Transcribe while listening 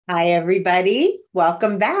Hi, everybody.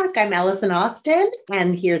 Welcome back. I'm Allison Austin,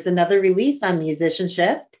 and here's another release on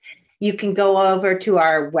Musicianship. You can go over to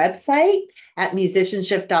our website at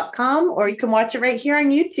musicianship.com, or you can watch it right here on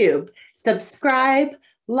YouTube. Subscribe,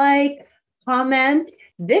 like, comment.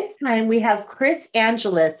 This time we have Kris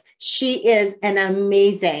Angelis. She is an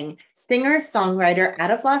amazing singer-songwriter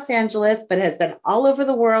out of Los Angeles, but has been all over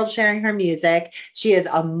the world sharing her music. She is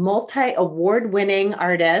a multi-award-winning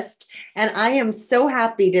artist, and I am so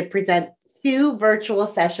happy to present two virtual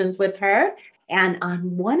sessions with her. And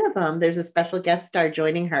on one of them, there's a special guest star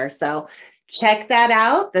joining her. So check that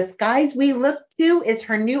out. The Skies We Look To is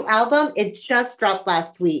her new album. It just dropped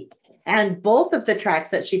last week. And both of the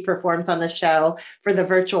tracks that she performs on the show for the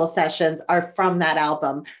virtual sessions are from that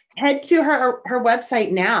album. Head to her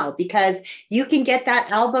website now because you can get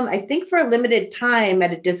that album, I think, for a limited time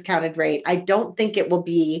at a discounted rate. I don't think it will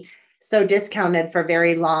be so discounted for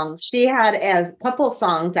very long. She had a couple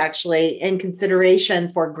songs actually in consideration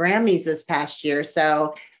for Grammys this past year.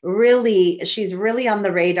 So really, she's really on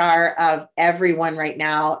the radar of everyone right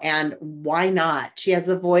now. And why not? She has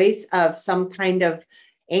the voice of some kind of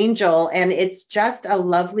angel, and it's just a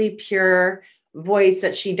lovely, pure voice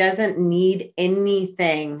that she doesn't need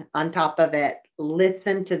anything on top of it.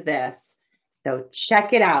 Listen to this. So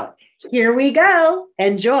check it out. Here we go.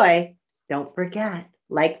 Enjoy. Don't forget,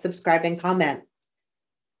 like, subscribe, and comment.